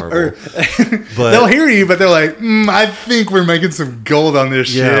Marvel, but They'll hear you, but they're like, I think we're making some gold on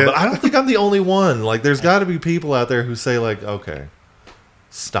this yeah, shit. but I don't think I'm the only one. Like, there's got to be people out there who say like, okay,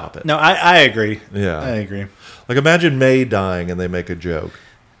 stop it. No, I agree. Yeah. I agree. Like, imagine May dying and they make a joke.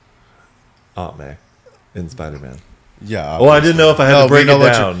 Aunt May in Spider-Man. Yeah. Well, I didn't know if I had No, to break we know it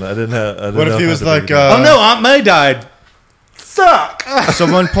what you- down. I didn't have. I didn't What know if he I had was to break like, it down. Oh no, Aunt May died. Suck.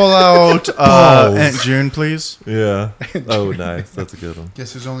 Someone pull out Balls. Aunt June, please. Yeah. Oh, nice. That's a good one.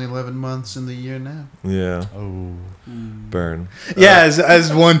 Guess there's only 11 months in the year now. Yeah. Oh. Burn. Yeah,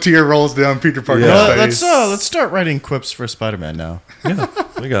 as one tear rolls down Peter Parker's Yeah. face. Let's start writing quips for Spider-Man now. Yeah,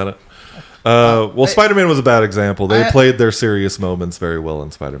 we got it. Well, Spider-Man was a bad example. They played their serious moments very well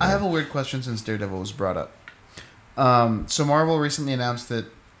in Spider-Man. I have a weird question since Daredevil was brought up. So Marvel recently announced that,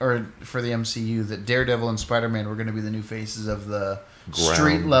 or for the MCU, that Daredevil and Spider-Man were going to be the new faces of the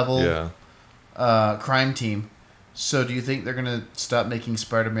street level crime team. So do you think they're going to stop making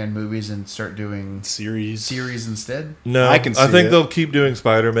Spider-Man movies and start doing series. instead? No, I can see I think it. they'll keep doing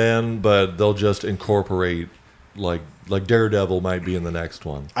Spider-Man, but they'll just incorporate like Daredevil might be in the next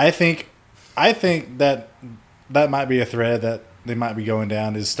one. I think that might be a thread that they might be going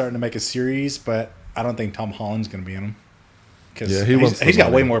down, is starting to make a series, but I don't think Tom Holland's going to be in them. Because Yeah, he's got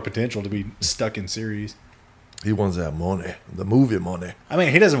way money. more potential to be stuck in series. He wants that money, the movie money. I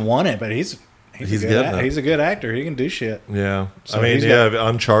mean, he doesn't want it, but he's He's a getting it. he's a good actor. He can do shit. Yeah, So I mean, he's yeah, if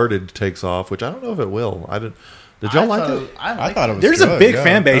Uncharted takes off, which I don't know if it will. Did y'all like it? I thought it was. There's a good, big yeah.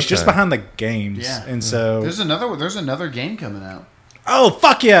 fan base just Okay. behind the games, Yeah. and so There's another game coming out. oh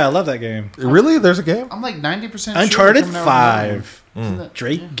fuck yeah, I love that game. Really? There's a game? I'm like 90% Uncharted sure they're coming out with 5. another one.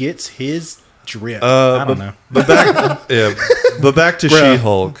 Drake gets his drip. I don't know. But back, but back to Bruh.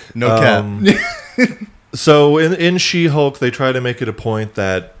 She-Hulk. No cap. So in She-Hulk, they try to make it a point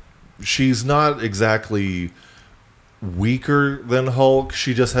that she's not exactly weaker than Hulk.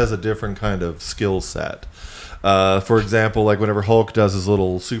 She just has a different kind of skill set. For example, like whenever Hulk does his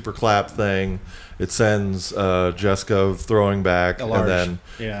little super clap thing, it sends Jessica throwing back, A large, and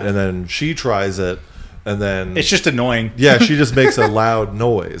yeah. then she tries it, and then It's just annoying. yeah, she just makes a loud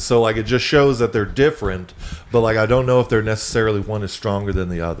noise. So like it just shows that they're different, but like I don't know if they're necessarily one is stronger than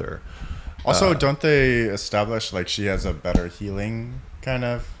the other. Also, don't they establish like she has a better healing kind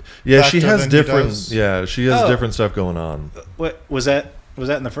of? Yeah, she factor has than he different. does? Yeah, she has Oh. different stuff going on. What was that? Was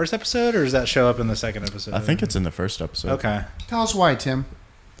that in the first episode, or does that show up in the second episode? I think it's in the first episode. okay. Tell us why, Tim.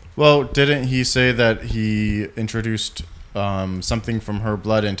 Well, didn't he say that he introduced something from her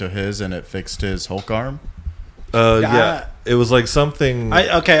blood into his and it fixed his Hulk arm? Yeah, it was like something.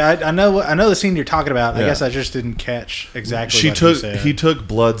 I know the scene you're talking about. I Yeah. guess I just didn't catch exactly. She what took said. he took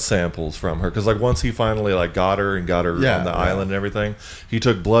blood samples from her because like once he finally like got her Yeah, on the yeah. island and everything, he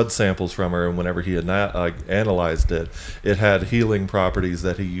took blood samples from her, and whenever he had analyzed it, it had healing properties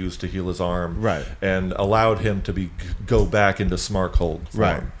that he used to heal his arm, Right. and allowed him to go back into Smart Hulk form.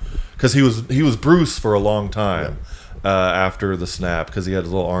 Right. Because he was Bruce for a long time after the snap because he had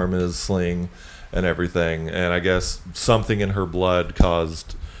his little arm in his sling and everything, and I guess something in her blood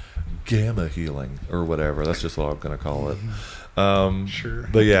caused gamma healing or whatever. That's just what I'm going to call it. Sure.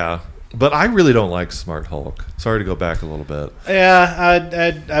 But yeah, But I really don't like Smart Hulk. Sorry to go back a little bit.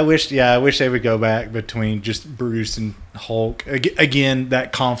 Yeah, I wish they would go back between just Bruce and Hulk again.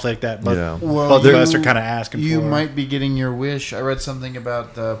 That conflict that both of us are kind of asking for. You might be getting your wish. I read something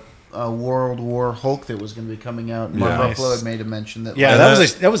about the World War Hulk that was going to be coming out. Mark Ruffalo had made a mention that. Yeah,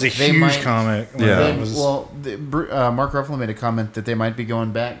 that was a huge comic. Yeah. Mark Ruffalo made a comment that they might be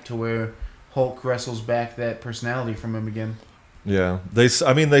going back to where Hulk wrestles back that personality from him again. Yeah, they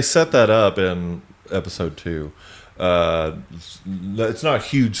set that up in episode 2. It's not a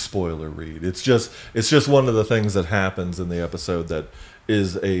huge spoiler read. It's just one of the things that happens in the episode that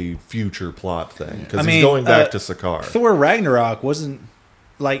is a future plot thing because he's going back to Sakaar. Thor Ragnarok wasn't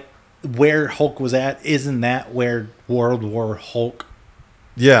like where Hulk was at. Isn't that where World War Hulk?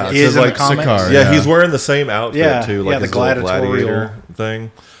 Yeah, is in the comics? Sakaar, yeah, he's wearing the same outfit too, like the his little gladiatorial gladiator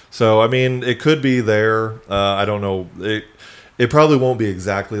thing. So I mean, it could be there. I don't know. It probably won't be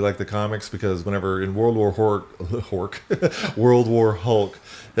exactly like the comics because whenever in World War Hulk,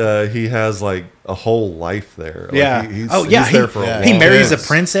 he has like a whole life there. Yeah. Like he's There there for a while. He marries a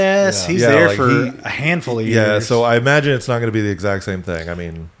princess. Yeah. He's there for a handful of years. Yeah, so I imagine it's not going to be the exact same thing. I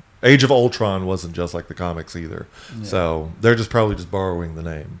mean, Age of Ultron wasn't just like the comics either. Yeah. So they're probably just borrowing the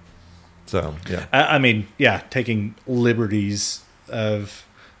name. So, yeah. I mean, taking liberties of,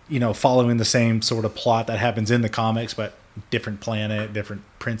 following the same sort of plot that happens in the comics, but different planet, different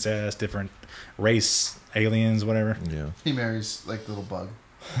princess, different race, aliens, whatever. Yeah. He marries like little bug.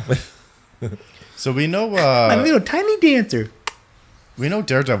 So we know my little tiny dancer. We know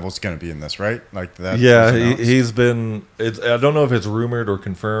Daredevil's going to be in this, right? Like that. Yeah, he's been. I don't know if it's rumored or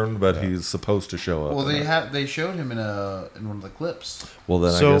confirmed, but he's supposed to show up. Well, they showed him in one of the clips. Well,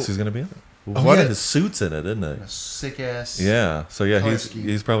 then I guess he's going to be in it. His suit's in it, isn't it? A sick ass. Yeah. So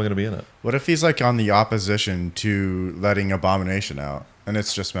he's probably going to be in it. What if he's like on the opposition to letting Abomination out, and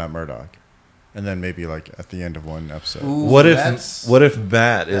it's just Matt Murdock, and then maybe like at the end of one episode. Ooh, what if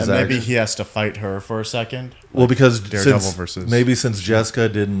Matt is maybe he has to fight her for a second? Well, because Daredevil since Jessica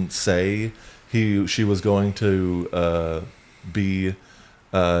didn't say she was going to be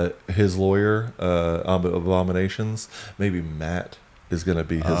his lawyer, Abominations, maybe Matt is going to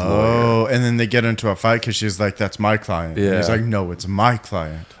be his lawyer. Oh, and then they get into a fight because she's like, "That's my client." Yeah. And he's like, "No, it's my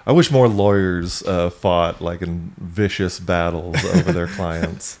client." I wish more lawyers fought like in vicious battles over their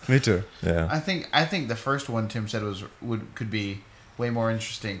clients. Me too. Yeah. I think the first one Tim said could be way more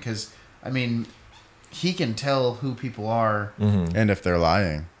interesting because I mean he can tell who people are and if they're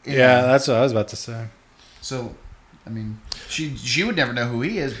lying. Yeah, that's what I was about to say. So, I mean, she would never know who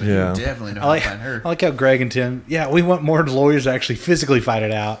he is, but he Yeah. would definitely know how to find her. I like how Greg and Tim, we want more lawyers to actually physically fight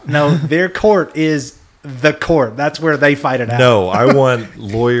it out. No, their court is the court. That's where they fight it out. No, I want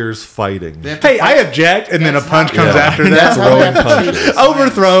lawyers fighting. Hey, I object, and then a punch comes after that. That's how they have to punches. choose.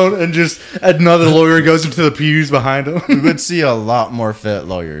 Overthrown, and just another lawyer goes into the pews behind him. We would see a lot more fit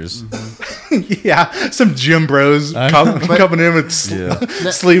lawyers. Some gym bros coming in with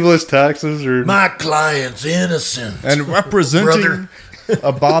sleeveless tuxes. Or My client's innocent. And representing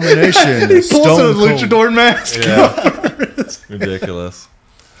Abomination. he pulls a Stone Cold. luchador mask. Yeah. Ridiculous.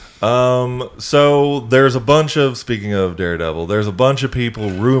 So there's a bunch of, speaking of Daredevil, there's a bunch of people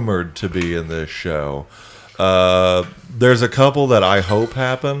rumored to be in this show. There's a couple that I hope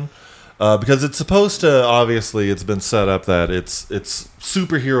happen. Because it's supposed to, obviously, it's been set up that it's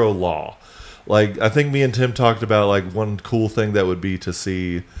superhero law. Like, I think me and Tim talked about, like, one cool thing that would be to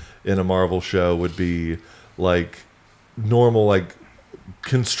see in a Marvel show would be, like, normal, like,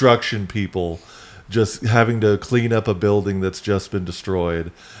 construction people just having to clean up a building that's just been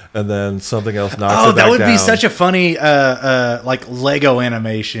destroyed, and then something else knocks it back down. That would be such a funny, like, Lego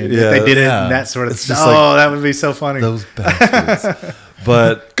animation if they did it in that sort of stuff. That would be so funny. Those bastards.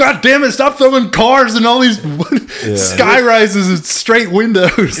 But God damn it! Stop throwing cars and all these sky rises and straight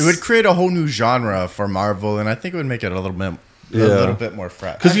windows. It would create a whole new genre for Marvel, and I think it would make it a little bit more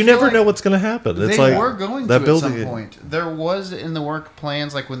fresh. Because you never know what's going to happen. It's They like were going to at some point. There was in the work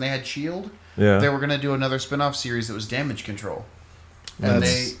plans, like when they had S.H.I.E.L.D., they were going to do another spin-off series that was Damage Control. And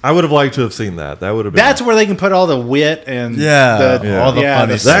I would have liked to have seen that. That would have been. That's where they can put all the wit and all the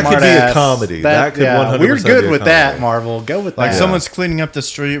funny. That could be a comedy. That could 100%. We're good be a with comedy. that, Marvel. Go with that. Like someone's cleaning up the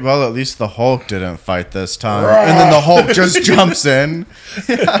street. Well, at least the Hulk didn't fight this time, and then the Hulk just jumps in.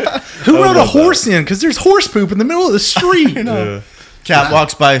 Who rode a horse in? Because there's horse poop in the middle of the street. Cat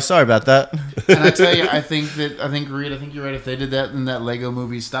walks by. Sorry about that. And I tell you, I think Reed, I think you're right. If they did that in that Lego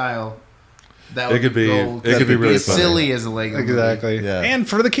movie style, that would could be gold. it could be really as funny. silly as a Lego movie. Exactly. Yeah. And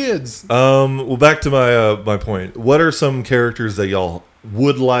for the kids. Well, back to my my point. What are some characters that y'all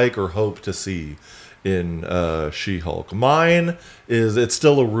would like or hope to see in She-Hulk. Mine is, it's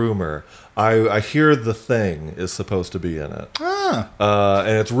still a rumor. I hear The Thing is supposed to be in it.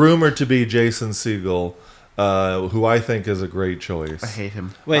 And it's rumored to be Jason Segel, who I think is a great choice. I hate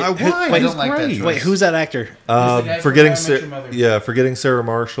him. Wait, Why? I don't like that Great. choice. wait, who's that actor? He's the guy from Forgetting How I Met Your Mother. forgetting Sarah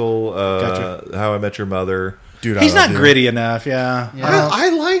Marshall, Gotcha. How I Met Your Mother. Dude, He's I love not you. gritty enough. Yeah. I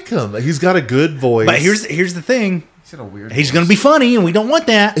like him. He's got a good voice. But here's the thing. He's got a weird. He's voice. going to be funny, and we don't want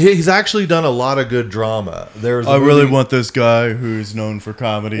that. He's actually done a lot of good drama. There's I really want this guy who's known for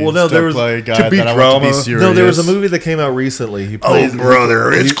comedy. Well, no, to there was play a guy to be that I drama. want to be serious. No, there was a movie that came out recently. He plays,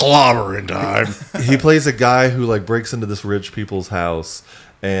 clobbering time. he plays a guy who like breaks into this rich people's house,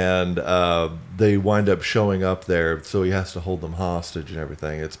 and they wind up showing up there, so he has to hold them hostage and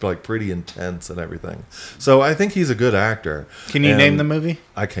everything. It's like pretty intense and everything. So I think he's a good actor. Can you And name the movie?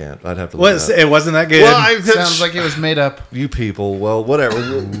 I can't. I'd have to. Look it up. It wasn't that good. Well, Sounds like it was made up. you people. Well, whatever.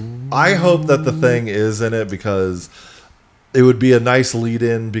 I hope that The Thing is in it because it would be a nice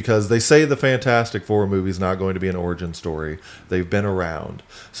lead-in, because they say the Fantastic Four movie is not going to be an origin story. They've been around.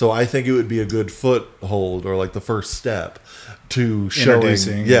 So I think it would be a good foothold, or like the first step to showing,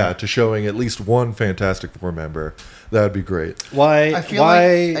 Introducing, to showing at least one Fantastic Four member. That would be great. why? I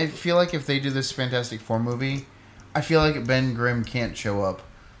feel like if they do this Fantastic Four movie, I feel like Ben Grimm can't show up,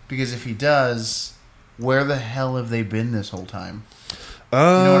 because if he does, where the hell have they been this whole time? You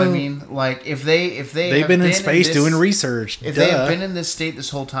know what I mean? Like if they've been in space doing research. If Duh. they have been in this state this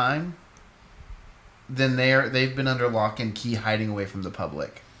whole time, then they've been under lock and key, hiding away from the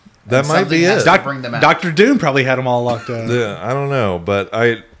public. That And might be something has it. to bring them out. Doctor Doom probably had them all locked up. Yeah, I don't know, but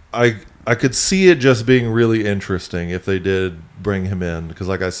I could see it just being really interesting if they did bring him in, because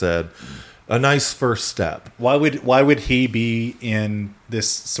like I said, a nice first step. Why would he be in this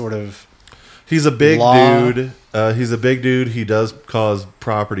sort of? He's a big Law. dude. He's a big dude. He does cause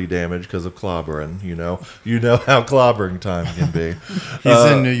property damage because of clobbering. You know how clobbering time can be. He's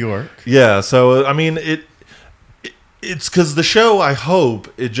in New York. Yeah, so I mean it's because the show, I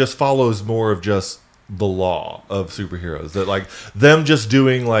hope it just follows more of just the law of superheroes, that like them just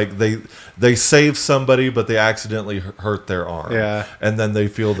doing like they save somebody but they accidentally hurt their arm, Yeah. and then they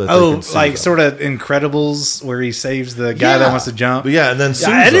feel that they can sue like them. sort of Incredibles, where he saves the guy that Yeah. wants to jump. But yeah, and then sues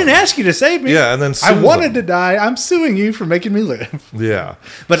I didn't them. ask you to save me. Yeah, and then I sues wanted them. to die. I'm suing you for making me live. Yeah,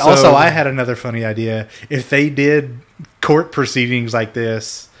 But So- also, I had another funny idea. If they did court proceedings like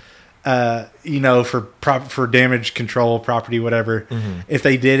this, for damage control, property, whatever, if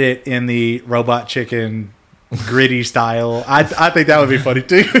they did it in the Robot Chicken gritty style, I think that would be funny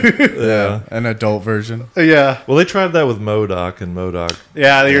too. yeah. An adult version. Yeah, Well, they tried that with MODOK, and MODOK.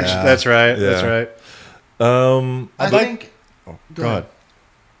 yeah, Yeah. that's right. Yeah. That's right. I like- think. Go ahead.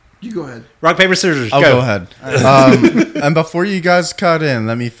 You go ahead. Rock paper scissors. I'll go. go ahead. And before you guys cut in,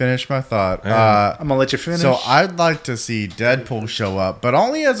 let me finish my thought. I'm gonna let you finish. So I'd like to see Deadpool show up, but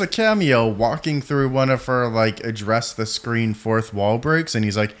only as a cameo, walking through one of her address the screen fourth wall breaks, and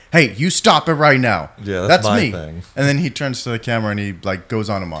he's like, "Hey, you stop it right now." Yeah, that's my me. thing. And then he turns to the camera and he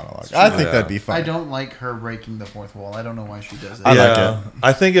goes on a monologue. I think Yeah. that'd be fun. I don't like her breaking the fourth wall. I don't know why she does it. I like it.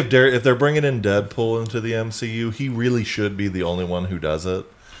 I think if they're bringing in Deadpool into the MCU, he really should be the only one who does it.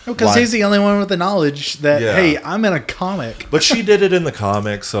 because Why? he's the only one with the knowledge that Yeah. hey, I'm in a comic. But she did it in the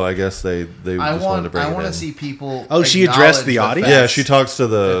comics, so I guess they I just wanted to bring it want in. to see people. Oh, she addressed the acknowledge audience? Yeah, fact she talks to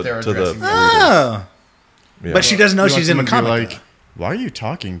that they're the addressing the Oh, yeah. but she doesn't know You want she's in the someone to be comic. like, why are you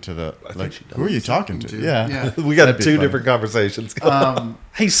talking to the think she who are you talking to? Yeah. we got That'd be two funny. different conversations.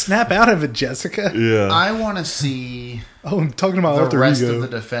 Hey, snap out of it, Jessica. yeah. I want to see Oh, I'm talking about the alter rest ego. of the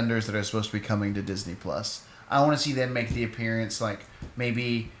Defenders that are supposed to be coming to Disney Plus. I want to see them make the appearance, like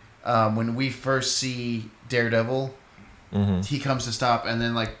maybe when we first see Daredevil, he comes to stop, and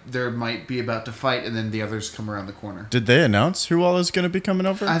then there might be about to fight, and then the others come around the corner. Did they announce who all is going to be coming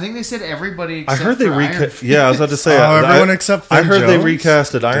over? I think they said everybody. I Except heard they for Iron recast. Fist. Yeah, I was about to say. Oh, everyone except I Finn heard they Jones?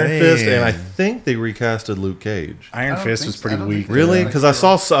 recasted Iron Fist, and I Dang. think they recasted Luke Cage. Iron I don't Fist think was so. pretty I don't weak. think they Really? Yeah. Because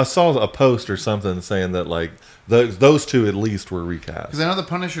I saw a post or something saying that those two at least were recast. Because I know the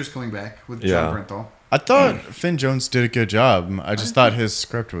Punisher's coming back with Yeah. John Bernthal. I thought Finn Jones did a good job. I just thought his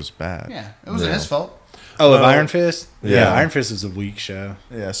script was bad. Yeah, it wasn't Yeah. his fault. Oh, of No. Iron Fist? Yeah. Yeah, Iron Fist is a weak show.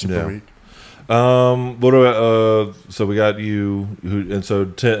 Yeah, super Yeah. weak. What about so we got you, and so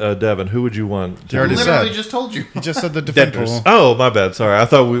Devin, who would you want? You already Literally said. just told you. He just said the Defenders. Deadpool. Oh, my bad. Sorry, I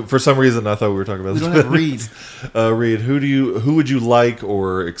thought for some reason I thought we were talking about We this. don't have Reed. Reed, who would you like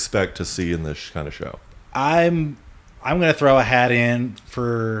or expect to see in this kind of show? I'm gonna throw a hat in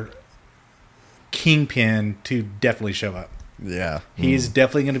for Kingpin to definitely show up. Yeah. He's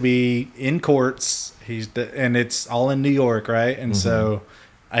definitely going to be in courts. And it's all in New York, right? And so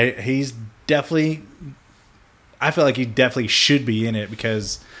He's definitely. I feel like he definitely should be in it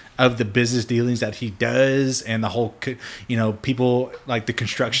because of the business dealings that he does and the whole, people like the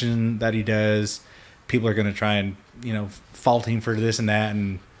construction that he does. People are going to try and fault him for this and that,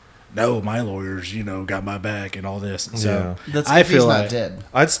 and no, my lawyers, got my back and all this. So That's I if feel he's not like dead.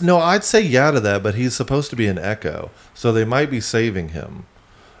 I'd say yeah to that, but he's supposed to be an Echo, so they might be saving him.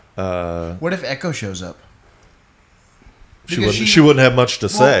 What if Echo shows up? She wouldn't have much to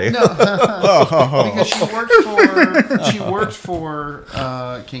say. No, because she worked for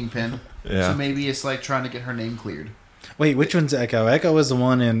Kingpin. Yeah. So maybe it's like trying to get her name cleared. Wait, which one's Echo? Echo is the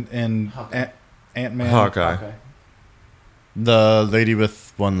one in Ant-Man. Hawkeye. Okay. The lady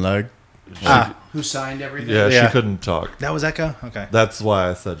with one leg. Who signed everything? Yeah, Yeah. she couldn't talk. That was Echo. Okay. That's why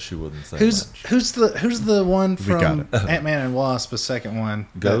I said she wouldn't say much. Who's the one got from Ant-Man and Wasp? The second one.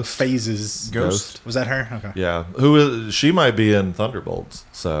 Ghost? That phases. Ghost. Was that her? Okay. Yeah, she might be in Thunderbolts,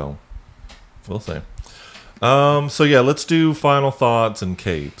 so we'll see. So yeah, let's do final thoughts and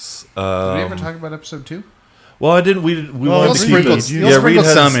capes. Did we ever talk about episode 2? Well, I didn't. We Well, wanted you'll to keep sprinkle- it. you'll Yeah, sprinkle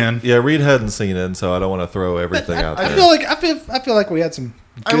Reed some hadn't- in. Yeah, Reed hadn't seen it, so I don't want to throw everything out I there. feel like we had some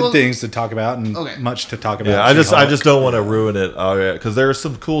good things to talk about and Okay. much to talk about. Yeah, I She-Hulk. just don't want to ruin it. Because there's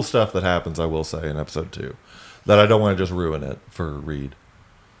some cool stuff that happens. I will say in episode 2 that I don't want to just ruin it for Reed.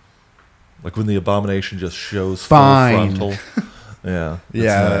 Like when the Abomination just shows full Fine. frontal. Yeah, that's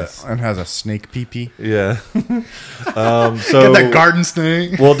Yeah, nice. and has a snake pee-pee. Yeah. So Get that garden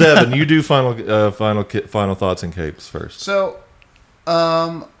snake. well, Devin, you do final thoughts and capes first. So,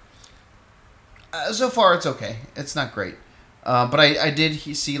 so far it's okay. It's not great. But I did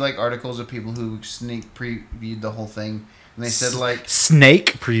see like articles of people who sneak previewed the whole thing, and they said like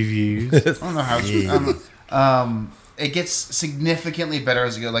Snake previews. I don't know how it's, it gets significantly better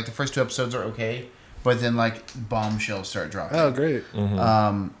as it goes. Like the first 2 episodes are okay, but then like bombshells start dropping. Oh, great.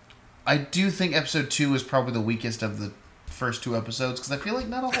 I do think episode 2 is probably the weakest of the first 2 episodes because I feel like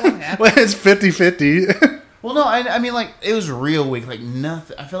not a whole lot happened. Well, it's 50-50. Well, no, I mean like it was real weak. Like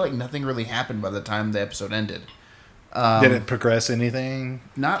nothing. I feel like nothing really happened by the time the episode ended. Did it progress anything?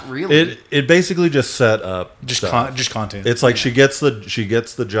 Not really. It basically just set up Just stuff. just content. It's like she gets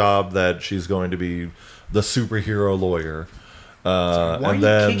the job that she's going to be the superhero lawyer. Why are and you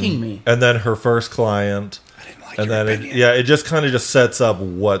then, kicking me? And then her first client. I didn't like And your then opinion. it just kind of just sets up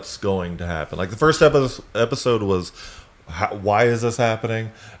what's going to happen. Like the first episode was why is this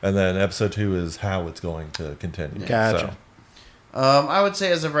happening, and then episode 2 is how it's going to continue. Gotcha. So, I would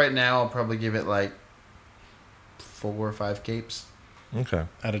say as of right now, I'll probably give it like 4 or 5 capes. okay,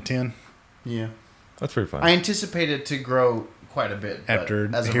 Out of 10 Yeah, that's pretty fine. I anticipate it to grow quite a bit but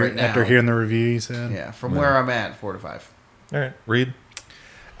after as of right now, after hearing the review, you said. yeah, from where I'm at, 4 to 5. All right, Reed.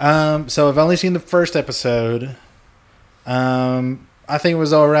 So I've only seen the first episode. I think it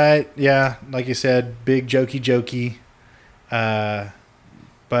was all right. Yeah, like you said, big jokey.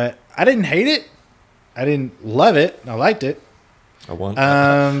 But I didn't hate it. I didn't love it. I liked it. I want.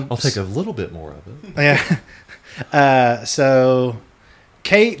 Um, I'll take a little bit more of it. Yeah. So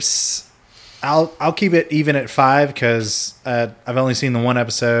capes, I'll keep it even at 5 because I've only seen the 1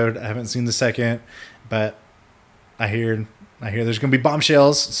 episode. I haven't seen the second, but I hear there's gonna be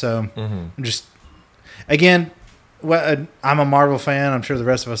bombshells. So I'm just again, I'm a Marvel fan. I'm sure the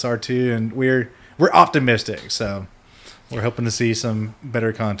rest of us are too, and we're optimistic. So we're hoping to see some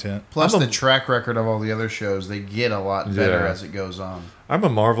better content. Plus the track record of all the other shows, they get a lot better Yeah. as it goes on. I'm a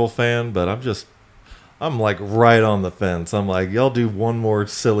Marvel fan, but I'm like right on the fence. I'm like, y'all do one more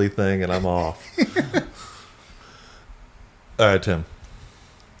silly thing and I'm off. All right, Tim.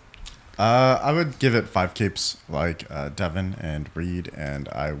 I would give it 5 capes like Devin and Reed, and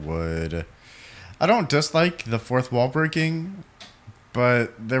I don't dislike the fourth wall breaking,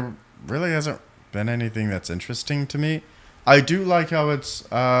 but there really hasn't been anything that's interesting to me. I do like how it's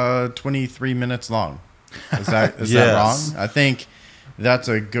 23 minutes long. Is that Yes. wrong? I think that's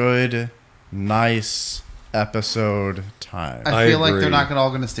a good, nice episode time. I I feel like agree. they're not all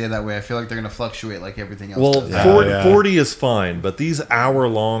going to stay that way. I feel like they're going to fluctuate like everything else. Well, does. Yeah. 40 is fine, but these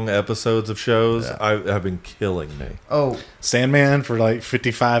hour-long episodes of shows have been killing me. Oh, Sandman for like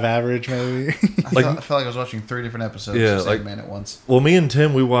 55 average, maybe. Like- I felt like I was watching 3 different episodes Yeah, of like- Sandman at once. Well, me and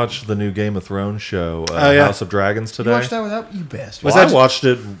Tim, we watched the new Game of Thrones show, Oh, yeah. House of Dragons, You today. watched that without you bastard. Was Well, that- I watched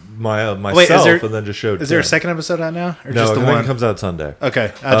it myself Wait, is there- and then just showed Is there a Tim. second episode out now, or No, just I the think one? it comes out Sunday.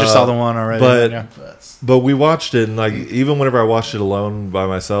 Okay, I just saw the one already. but- yeah. Butts. But we watched it, and like even whenever I watched it alone by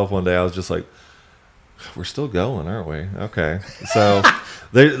myself one day, I was just like, We're still going, aren't we? Okay. So,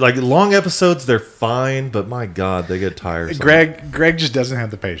 they like long episodes. They're fine, but my God, they get tiresome. Greg just doesn't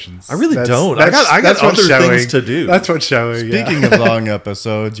have the patience. I really don't. I got that's what's other things showing. to do. That's what's showing. Speaking of long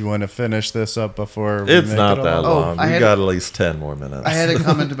episodes, you want to finish this up before we It's make not it that all? long. I We had- got at least 10 more minutes. I had a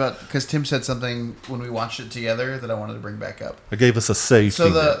comment about because Tim said something when we watched it together that I wanted to bring back up. I gave us a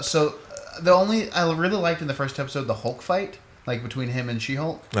safety. So the only I really liked in the first episode the Hulk fight, like between him and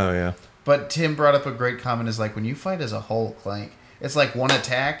She-Hulk. Oh yeah. But Tim brought up a great comment: is like when you fight as a Hulk, like it's like one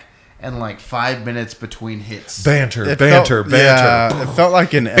attack and like 5 minutes between hits. Banter. It banter. felt, Yeah, it felt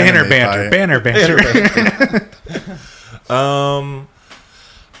like an Banner, anime banter, fight. banner.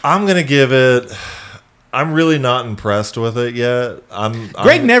 I'm gonna give it. I'm really not impressed with it yet.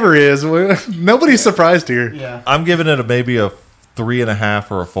 Greg never is. Nobody's surprised here. Yeah. I'm giving it maybe a 3.5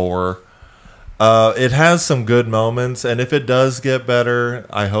 or a 4. It has some good moments, and if it does get better,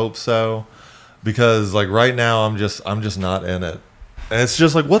 I hope so. Because like right now, I'm just not in it. And it's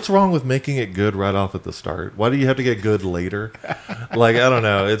just like, what's wrong with making it good right off at the start? Why do you have to get good later? Like I don't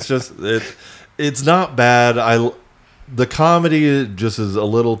know. It's just it's not bad. The comedy just is a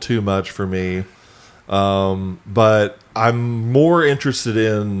little too much for me. But I'm more interested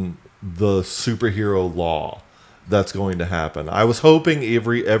in the superhero law that's going to happen. I was hoping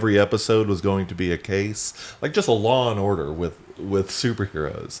every episode was going to be a case, like just a Law and Order with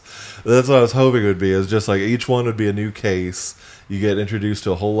superheroes. That's what I was hoping it would be. Is just like each one would be a new case. You get introduced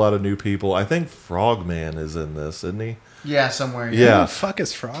to a whole lot of new people. I think Frogman is in this, isn't he? Yeah, somewhere. Yeah. Who the fuck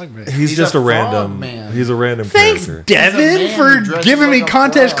is Frogman? He's just a a random. Frogman. He's a random Thanks, character. He's a Devin, man who for dresses giving me like a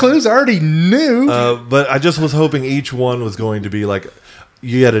context frog. clues I already knew. But I just was hoping each one was going to be like,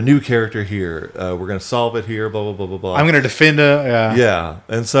 you had a new character here. We're going to solve it here. Blah blah blah blah blah. I'm gonna defend it. Yeah. Yeah,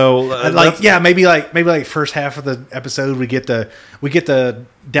 and so maybe like first half of the episode we get the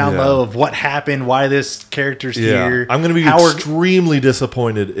down Yeah. low of what happened, why this character's here. I'm going to be how we're- extremely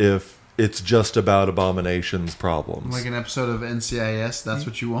disappointed if it's just about Abomination's problems. Like an episode of NCIS. That's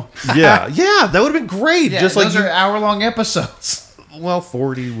what you want. yeah, that would have been great. Yeah, just those like are hour-long episodes.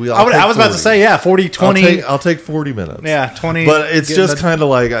 40. I was about to say 40, 20. I'll take 40 minutes. Yeah, 20. But it's getting just the- kind of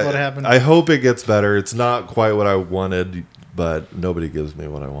like what happened. I hope it gets better. It's not quite what I wanted, but nobody gives me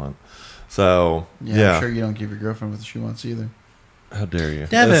what I want. So Yeah, I'm sure you don't give your girlfriend what she wants either. How dare you,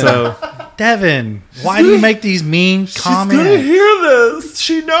 Devin. And so Devin, why do you make these mean comments? she's gonna hear this.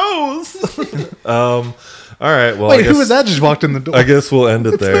 She knows. All right. Well, Wait, I guess, who was that just walked in the door? I guess we'll end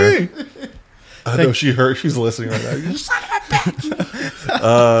it there. Me. I know she heard. She's listening right now. You son of a bitch.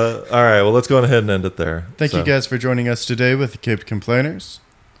 All right. Well, let's go ahead and end it there. Thank you So, guys for joining us today with the Cape Complainers.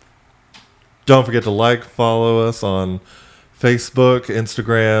 Don't forget to follow us on Facebook,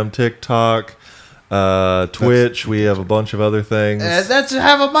 Instagram, TikTok, Twitch. We have a bunch of other things. That's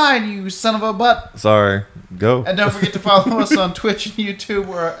have a mind, you son of a butt. Sorry. Go. And don't forget to follow us on Twitch and YouTube.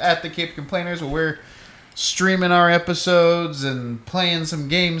 We're at the Cape Complainers, where we're streaming our episodes and playing some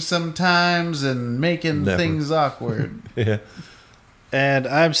games sometimes and making Never. things awkward. Yeah. And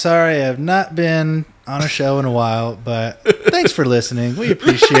I'm sorry I have not been on a show in a while, but thanks for listening. We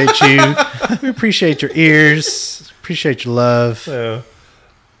appreciate you. We appreciate your ears. Appreciate your love. Yeah.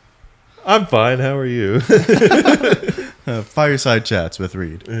 I'm fine. How are you? Fireside Chats with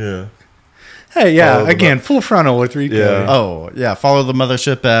Reed. Yeah. Hey, yeah, Follow the again, full frontal with Reed. Yeah. Kelly. Oh, yeah. Follow the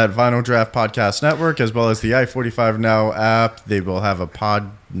mothership at Vinyl Draft Podcast Network as well as the I-45 Now app. They will have a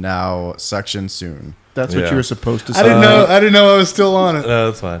Pod Now section soon. That's what you were supposed to I didn't know I was still on it. No,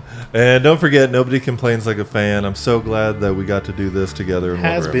 that's fine. And don't forget, nobody complains like a fan. I'm so glad that we got to do this together. In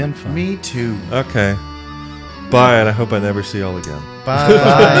Has one room. been fun. Me too. Okay. Bye, and I hope I never see y'all again. Bye.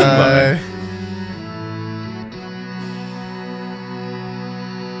 Bye.